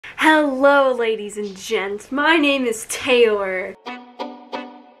Hello, ladies and gents. My name is Taylor.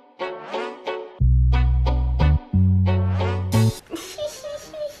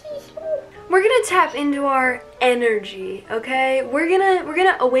 We're gonna tap into our energy, okay? We're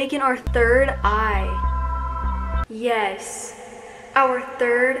gonna awaken our third eye. Yes, our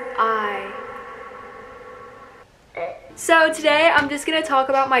third eye. So today I'm just gonna talk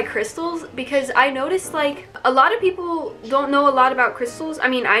about my crystals because I noticed like a lot of people don't know a lot about crystals. I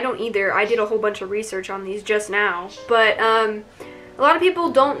mean, I don't either. I did a whole bunch of research on these just now. But a lot of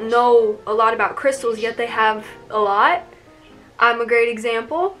people don't know a lot about crystals, yet they have a lot. I'm a great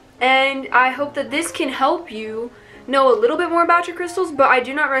example. And I hope that this can help you know a little bit more about your crystals, but I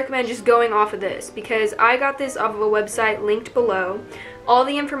do not recommend just going off of this because I got this off of a website linked below. All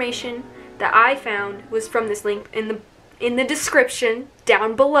the information that I found was from this link in the description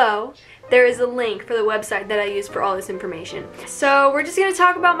down below. There is a link for the website that I use for all this information. So we're just gonna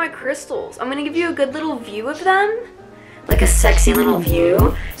talk about my crystals. I'm gonna give you a good little view of them, like a sexy little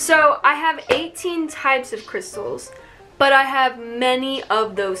view. So I have 18 types of crystals, but I have many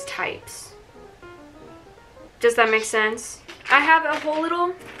of those types. Does that make sense? I have a whole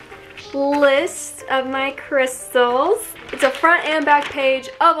little list of my crystals. It's a front and back page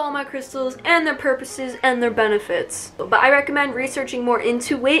of all my crystals and their purposes and their benefits. But I recommend researching more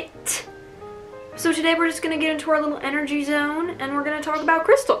into it. So today we're just gonna get into our little energy zone and we're gonna talk about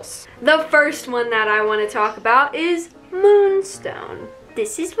crystals. The first one that I want to talk about is moonstone.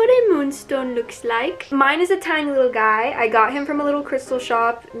 This is what a moonstone looks like. Mine is a tiny little guy. I got him from a little crystal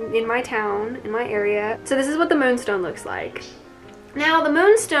shop in my town, in my area. So this is what the moonstone looks like. Now the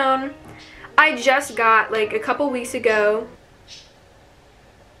moonstone, I just got like a couple weeks ago.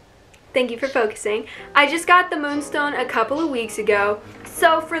 Thank you for focusing. I just got the moonstone a couple of weeks ago.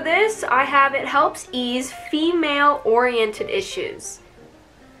 So for this, I have it helps ease female-oriented issues.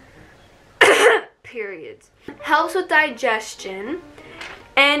 Periods. Helps with digestion.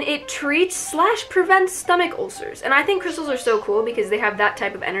 And it treats / prevents stomach ulcers. And I think crystals are so cool because they have that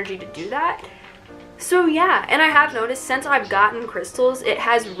type of energy to do that. So yeah, and I have noticed since I've gotten crystals, it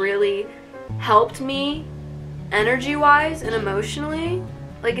has really helped me energy-wise and emotionally.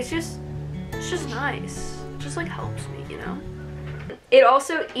 Like it's just nice. It just like helps me, you know? It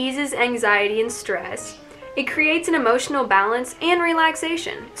also eases anxiety and stress. It creates an emotional balance and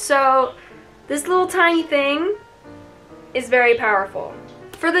relaxation. So this little tiny thing is very powerful.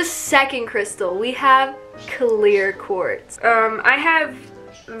 For the second crystal, we have clear quartz. I have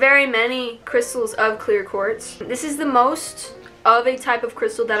very many crystals of clear quartz. This is the most of a type of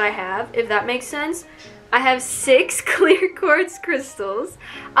crystal that I have, if that makes sense. I have 6 clear quartz crystals.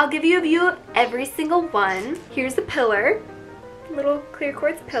 I'll give you a view of every single one. Here's the pillar, little clear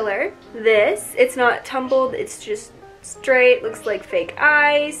quartz pillar. This, it's not tumbled, it's just straight, looks like fake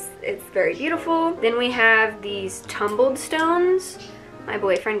ice. It's very beautiful. Then we have these tumbled stones. My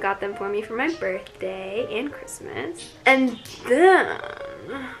boyfriend got them for me for my birthday and Christmas. And then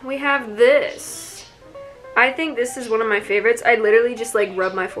we have this. I think this is one of my favorites. I literally just like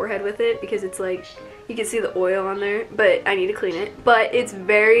rub my forehead with it because it's like, you can see the oil on there, but I need to clean it. But it's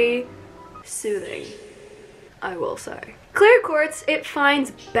very soothing, I will say. Clear quartz, it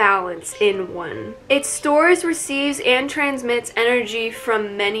finds balance in one. It stores, receives, and transmits energy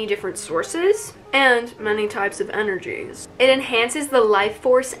from many different sources and many types of energies. It enhances the life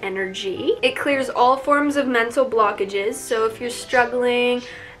force energy. It clears all forms of mental blockages. So if you're struggling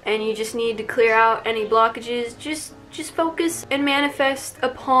and you just need to clear out any blockages, just focus and manifest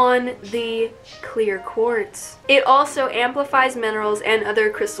upon the clear quartz. It also amplifies minerals and other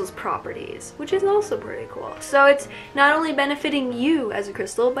crystals' properties, which is also pretty cool. So it's not only benefiting you as a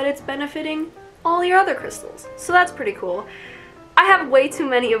crystal, but it's benefiting all your other crystals. So that's pretty cool. I have way too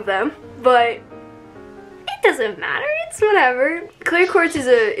many of them, but it doesn't matter, it's whatever. Clear quartz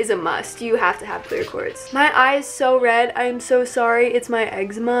is a must. You have to have clear quartz. My eye is so red. I am so sorry. It's my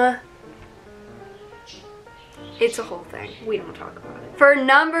eczema. It's a whole thing. We don't talk about it. For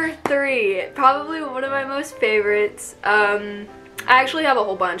number 3, probably one of my most favorites. I actually have a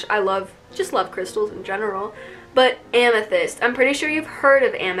whole bunch. I just love crystals in general. But amethyst. I'm pretty sure you've heard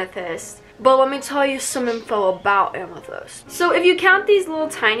of amethyst. But let me tell you some info about amethyst. So if you count these little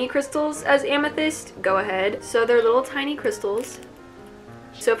tiny crystals as amethyst, go ahead. So they're little tiny crystals.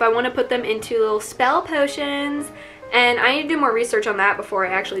 So if I want to put them into little spell potions, and I need to do more research on that before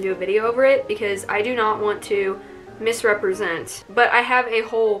I actually do a video over it because I do not want to misrepresent. But I have a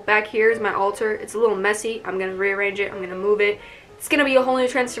whole, back here is my altar. It's a little messy. I'm going to rearrange it. I'm going to move it. It's going to be a whole new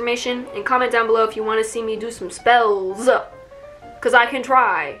transformation. And comment down below if you want to see me do some spells. Because I can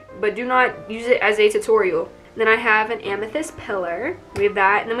try, but do not use it as a tutorial. Then I have an amethyst pillar. We have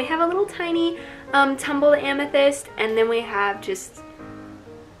that. And then we have a little tiny tumbled amethyst. And then we have just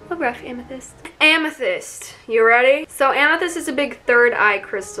a rough amethyst. Amethyst. You ready? So amethyst is a big third eye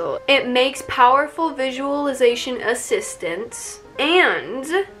crystal. It makes powerful visualization assistance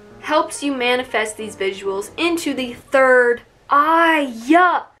and helps you manifest these visuals into the third eye.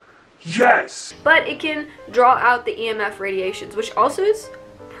 Yeah. Yes! But it can draw out the EMF radiations, which also is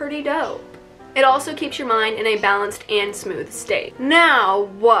pretty dope. It also keeps your mind in a balanced and smooth state. Now,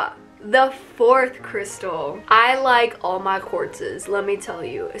 what? The fourth crystal. I like all my quartzes, let me tell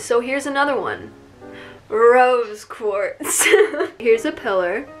you. So here's another one. Rose quartz. Here's a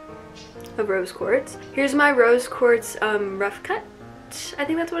pillar of rose quartz. Here's my rose quartz rough cut. I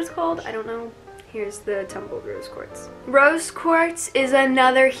think that's what it's called. I don't know. Here's the tumbled rose quartz. Rose quartz is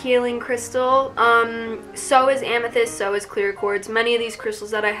another healing crystal. So is amethyst, so is clear quartz. Many of these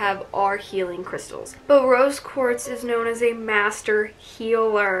crystals that I have are healing crystals. But rose quartz is known as a master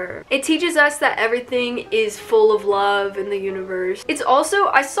healer. It teaches us that everything is full of love in the universe. It's also,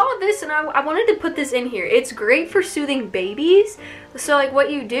 I saw this and I wanted to put this in here. It's great for soothing babies. So like what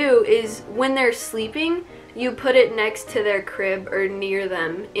you do is when they're sleeping, you put it next to their crib or near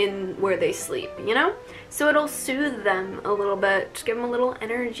them in where they sleep, you know? So it'll soothe them a little bit, just give them a little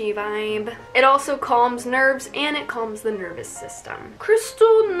energy vibe. It also calms nerves and it calms the nervous system.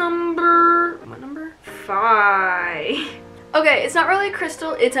 Crystal number, what number? 5. Okay, it's not really a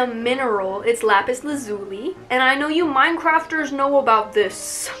crystal, it's a mineral. It's lapis lazuli. And I know you Minecrafters know about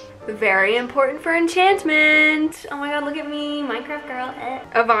this. Very important for enchantment. Oh my god, look at me, Minecraft girl.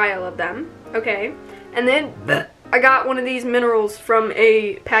 A vial of them, okay. And then I got one of these minerals from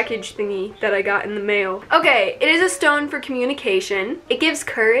a package thingy that I got in the mail. Okay, it is a stone for communication. It gives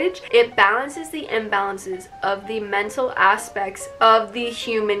courage. It balances the imbalances of the mental aspects of the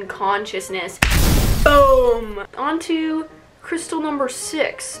human consciousness. Boom! On to crystal number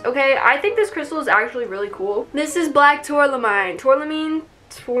 6. Okay, I think this crystal is actually really cool. This is black tourmaline. Tourmaline?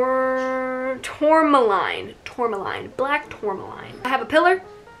 Tourmaline. Black tourmaline. I have a pillar.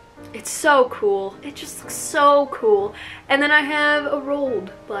 It's so cool. It just looks so cool. And then I have a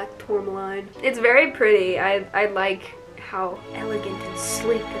rolled black tourmaline. It's very pretty. I like how elegant and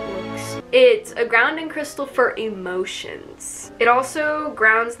sleek it looks. It's a grounding crystal for emotions. It also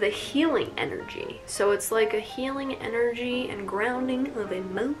grounds the healing energy. So it's like a healing energy and grounding of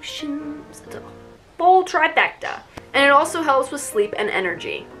emotions. It's a full trifecta. And it also helps with sleep and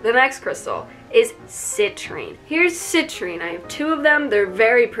energy. The next crystal is citrine. Here's citrine. I have 2 of them. They're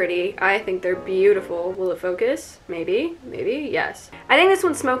very pretty. I think they're beautiful. Will it focus? Maybe. Maybe. Yes. I think this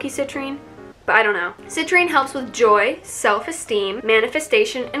one's smoky citrine, but I don't know. Citrine helps with joy, self-esteem,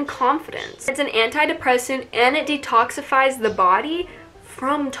 manifestation, and confidence. It's an antidepressant and it detoxifies the body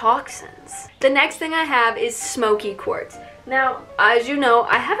from toxins. The next thing I have is smoky quartz. Now, as you know,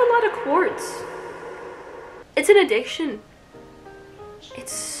 I have a lot of quartz. It's an addiction.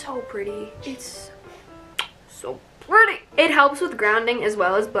 It's so pretty. It's so pretty. It helps with grounding as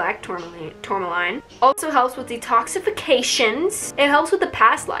well as black tourmaline. Also helps with detoxifications. It helps with the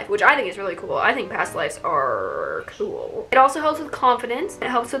past life, which I think is really cool. I think past lives are cool. It also helps with confidence. It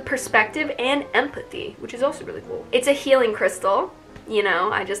helps with perspective and empathy, which is also really cool. It's a healing crystal. You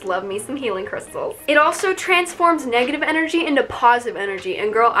know, I just love me some healing crystals. It also transforms negative energy into positive energy.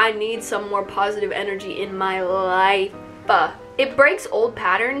 And girl, I need some more positive energy in my life. It breaks old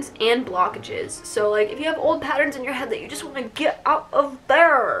patterns and blockages. So like if you have old patterns in your head that you just want to get out of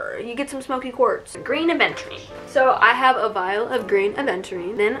there, you get some smoky quartz. Green aventurine. So I have a vial of green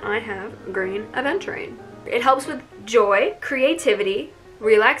aventurine. Then I have green aventurine. It helps with joy, creativity,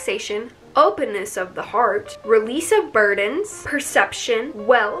 relaxation, openness of the heart, release of burdens, perception,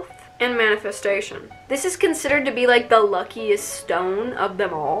 wealth, and manifestation. This is considered to be like the luckiest stone of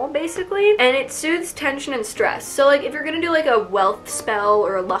them all, basically. And it soothes tension and stress. So like if you're gonna do like a wealth spell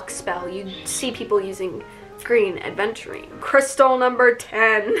or a luck spell, you see people using green aventurine. Crystal number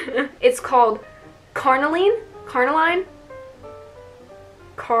 10. It's called carnelian.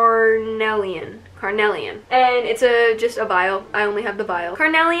 And it's just a vial. I only have the vial.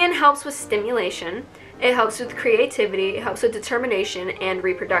 Carnelian helps with stimulation. It helps with creativity. It helps with determination and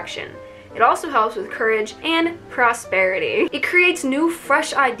reproduction. It also helps with courage and prosperity. It creates new,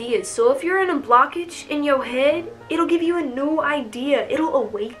 fresh ideas. So if you're in a blockage in your head, it'll give you a new idea. It'll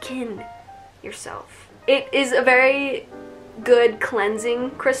awaken yourself. It is a very good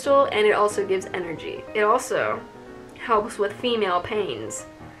cleansing crystal, and it also gives energy. It also helps with female pains.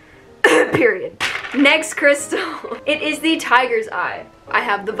 Period. Next crystal. It is the tiger's eye. I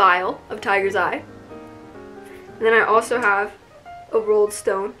have the vial of tiger's eye. And then I also have a rolled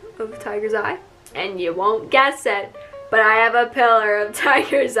stone of tiger's eye. and you won't guess it, but I have a pillar of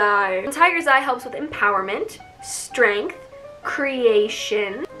Tiger's Eye. Tiger's Eye helps with empowerment, strength,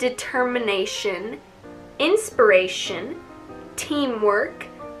 creation, determination, inspiration, teamwork,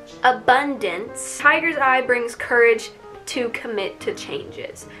 abundance. Tiger's Eye brings courage to commit to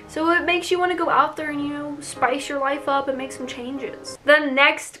changes. So it makes you want to go out there and, you know, spice your life up and make some changes. The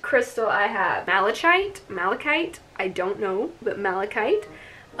next crystal I have, malachite, I don't know, but malachite.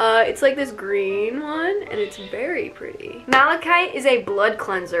 It's like this green one, and it's very pretty. Malachite is a blood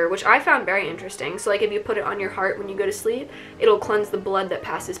cleanser, which I found very interesting. So like if you put it on your heart when you go to sleep, it'll cleanse the blood that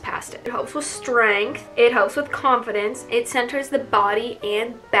passes past it. It helps with strength. It helps with confidence. It centers the body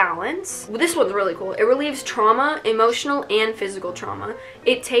and balance. Well, this one's really cool. It relieves trauma, emotional and physical trauma.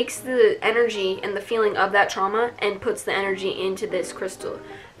 It takes the energy and the feeling of that trauma and puts the energy into this crystal.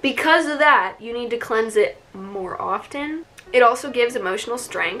 Because of that, you need to cleanse it more often. It also gives emotional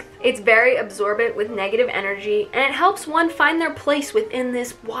strength. It's very absorbent with negative energy, and it helps one find their place within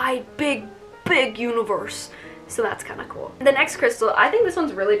this wide, big universe. So that's kind of cool. The next crystal, I think this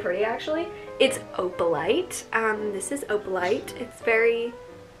one's really pretty actually. It's opalite. This is opalite. It's very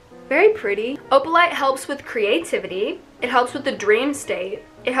pretty. Opalite helps with creativity. It helps with the dream state.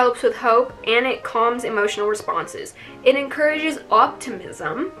 It helps with hope, and it calms emotional responses. It encourages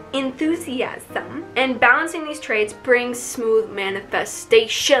optimism, enthusiasm, and balancing these traits brings smooth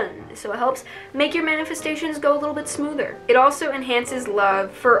manifestation. So it helps make your manifestations go a little bit smoother. It also enhances love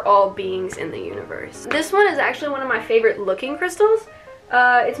for all beings in the universe. This one is actually one of my favorite looking crystals.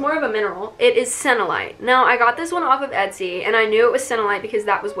 It's more of a mineral. It is Cenillite. Now, I got this one off of Etsy, and I knew it was Cenillite because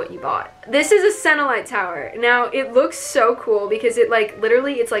that was what you bought. This is a Cenillite tower. Now, it looks so cool because it, like,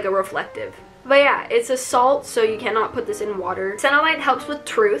 literally, it's like a reflective. But yeah, it's a salt, so you cannot put this in water. Cenillite helps with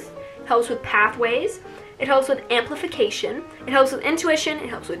truth, helps with pathways, it helps with amplification, it helps with intuition, it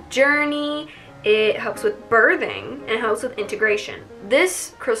helps with journey, it helps with birthing, and it helps with integration.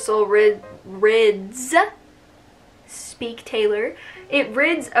 This crystal rids, speak Taylor, it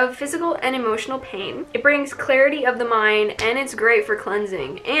rids of physical and emotional pain. It brings clarity of the mind, and it's great for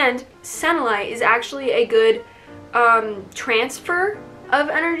cleansing. And Cenillite is actually a good transfer of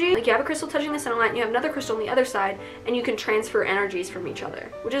energy. Like you have a crystal touching the Cenillite, and you have another crystal on the other side, and you can transfer energies from each other,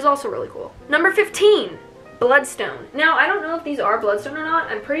 which is also really cool. Number 15, Bloodstone. Now, I don't know if these are Bloodstone or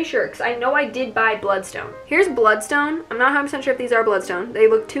not. I'm pretty sure, because I know I did buy Bloodstone. Here's Bloodstone. I'm not 100% sure if these are Bloodstone. They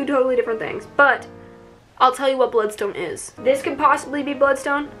look two totally different things, but I'll tell you what Bloodstone is. This could possibly be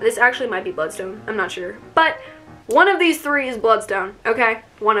Bloodstone. This actually might be Bloodstone. I'm not sure. But one of these three is Bloodstone, okay?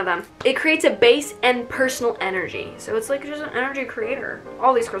 One of them. It creates a base and personal energy. So it's like just an energy creator.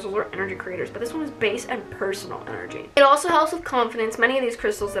 All these crystals are energy creators, but this one is base and personal energy. It also helps with confidence. Many of these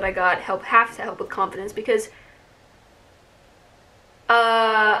crystals that I got have to help with confidence because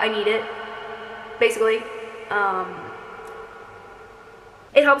I need it, basically.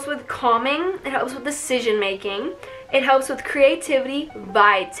 It helps with calming, it helps with decision making, it helps with creativity,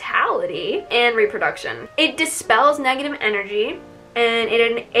 vitality, and reproduction. It dispels negative energy, and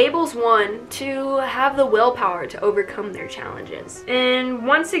it enables one to have the willpower to overcome their challenges. And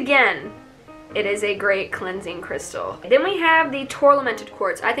once again, it is a great cleansing crystal. Then we have the Tourlamented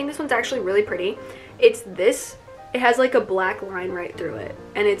Quartz. I think this one's actually really pretty. It's this. It has like a black line right through it,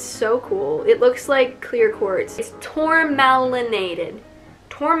 and it's so cool. It looks like clear quartz. It's tourmalinated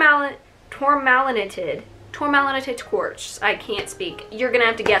quartz. I can't speak. You're gonna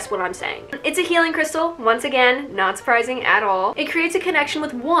have to guess what I'm saying. It's a healing crystal. Once again, not surprising at all. It creates a connection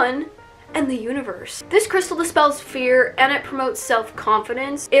with one and the universe. This crystal dispels fear, and it promotes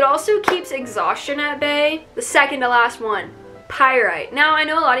self-confidence. It also keeps exhaustion at bay. The second to last one, pyrite. Now, I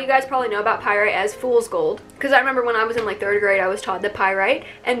know a lot of you guys probably know about pyrite as fool's gold, because I remember when I was in like 3rd grade, I was taught that pyrite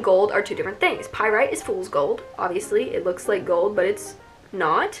and gold are two different things. Pyrite is fool's gold. Obviously, it looks like gold, but it's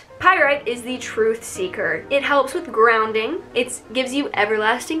not. Pyrite is the truth seeker. It helps with grounding. It gives you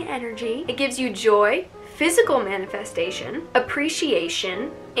everlasting energy. It gives you joy, physical manifestation,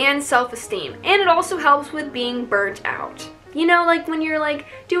 appreciation, and self-esteem. And it also helps with being burnt out. You know, like when you're like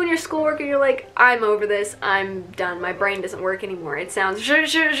doing your schoolwork and you're like, I'm over this, I'm done, my brain doesn't work anymore. It sounds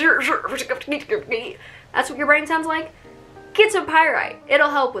that's what your brain sounds like? Get some pyrite. It'll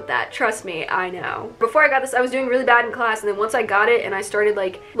help with that. Trust me, I know. Before I got this, I was doing really bad in class, and then once I got it and I started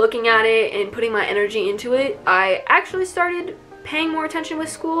like looking at it and putting my energy into it, I actually started paying more attention with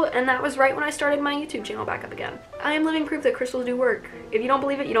school, and that was right when I started my YouTube channel back up again. I am living proof that crystals do work. If you don't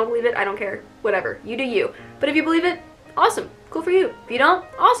believe it, you don't believe it. I don't care. Whatever. You do you. But if you believe it, awesome. Cool for you. If you don't,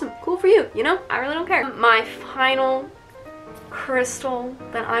 awesome. Cool for you. You know, I really don't care. My final crystal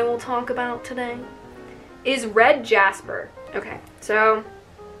that I will talk about today is red jasper. Okay, so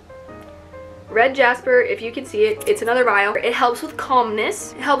red jasper, if you can see it, it's another vial. It helps with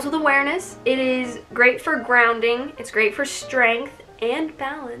calmness, it helps with awareness, it is great for grounding, it's great for strength and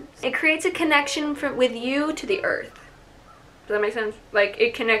balance. It creates a connection with you to the earth. Does that make sense? Like,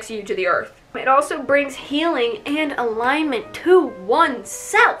 it connects you to the earth. It also brings healing and alignment to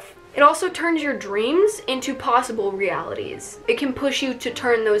oneself. It also turns your dreams into possible realities. It can push you to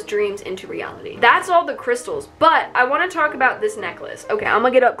turn those dreams into reality. That's all the crystals, but I want to talk about this necklace. Okay, I'm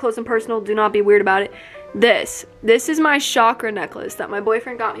gonna get up close and personal. Do not be weird about it. This is my chakra necklace that my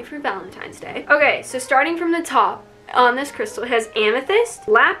boyfriend got me for Valentine's Day. Okay, so starting from the top, on this crystal, it has amethyst,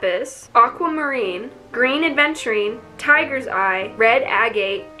 lapis, aquamarine, green aventurine, tiger's eye, red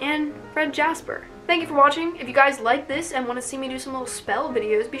agate, and red jasper. Thank you for watching. If you guys like this and want to see me do some little spell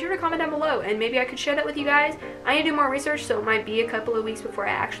videos, be sure to comment down below and maybe I could share that with you guys. I need to do more research, so it might be a couple of weeks before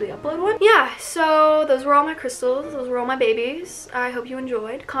I actually upload one. Yeah, so those were all my crystals. Those were all my babies. I hope you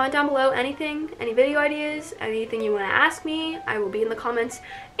enjoyed. Comment down below anything, any video ideas, anything you want to ask me. I will be in the comments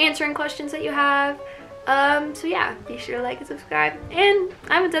answering questions that you have. So yeah, be sure to like and subscribe. And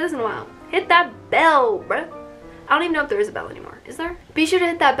I haven't said this in a while. Hit that bell, bruh. I don't even know if there is a bell anymore. Is there? Be sure to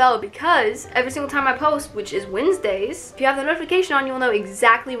hit that bell because every single time I post, which is Wednesdays, if you have the notification on, you will know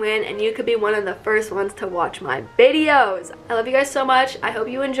exactly when and you could be one of the first ones to watch my videos. I love you guys so much. I hope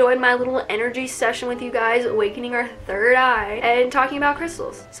you enjoyed my little energy session with you guys, awakening our third eye and talking about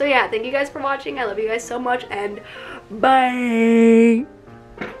crystals. So yeah, thank you guys for watching. I love you guys so much and bye.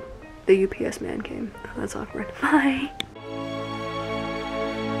 The UPS man came. Oh, that's awkward. Bye.